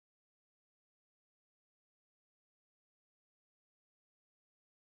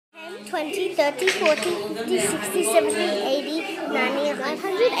20, 30, 40, 50, 60, 70, 80, 90,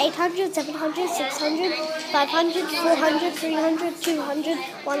 900, 800, 700, 600, 500, 400, 300, 200,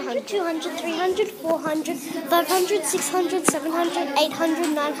 100, 200, 300, 400, 500, 600, 700,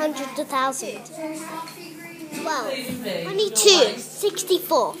 800, 900, 1,000. 12, 22,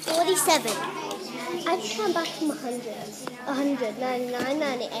 64, 47. I just count back from 100. 100, 99,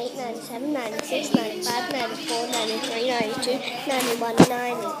 98, 97, 96, 95, 94, 93, 92, 91,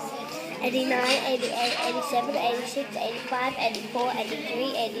 90. 89, 88, 87, 86, 85, 84,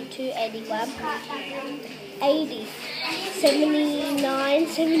 83, 82, 81, 80, 79,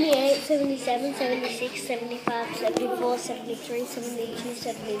 78, 77, 76, 75, 74, 73, 72,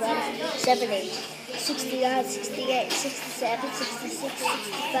 71, 70, 69, 68, 67, 66,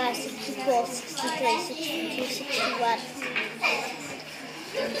 65, 64, 63, 62, 61,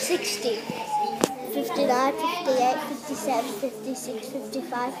 60. 59, 58, 57, 56,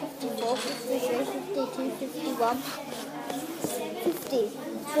 55, 54, 53, 52, 51, 50,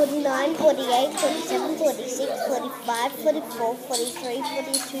 49, 48, 47, 46, 45, 44, 43,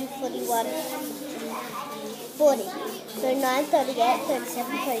 42, 41, 40, 39, 38,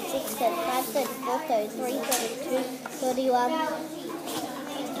 37, 36, 35, 34, 33, 32, 31,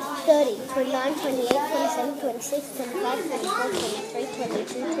 30, 29, 28, 27, 26, 25, 24, 23,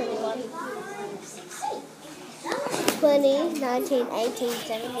 22, 21, 20, 19, 18,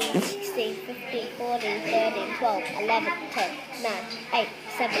 17, 16, 15, 14, 13, 12, 11, 10, 9, 8,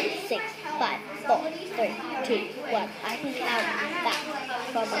 7, 6, 5, 4, 3, 2, 1. I can count back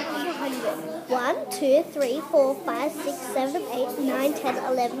from 100. 1, 2, 3, 4, 5, 6, 7, 8, 9, 10,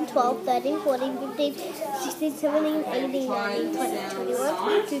 11, 12, 13, 14, 15, 16, 17, 18, 19, 20, 21,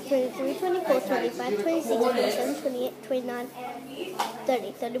 22, 23, 24, 25, 26, 27, 28, 29,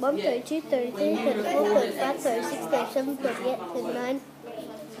 30, 31, 32, 33, 34, 35, 36, 37, 38, 39,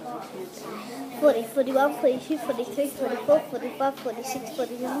 40, 41, 42, 43, 44, 45, 46,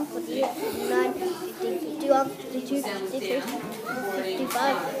 47, 48, 49, 50, 51, 52, 53,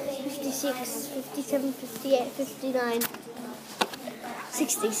 55, 56, 57, 58, 59,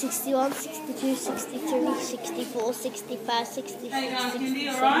 60, 61, 62, 63, 64, 65, 66,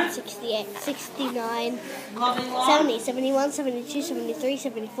 67, 68, 69, 70, 71, 72, 73,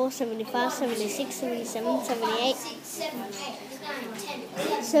 74, 75, 76, 77, 78,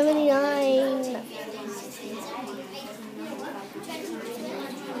 79,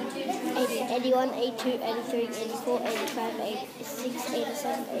 80, 81, 82, 83, 84, 85, 86,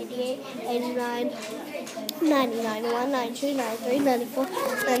 87, 88, 89, 90, 91, 92, 93, 94,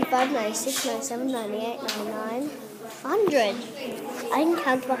 95, 96, 97, 98, 99, 100. I can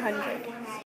count to 100.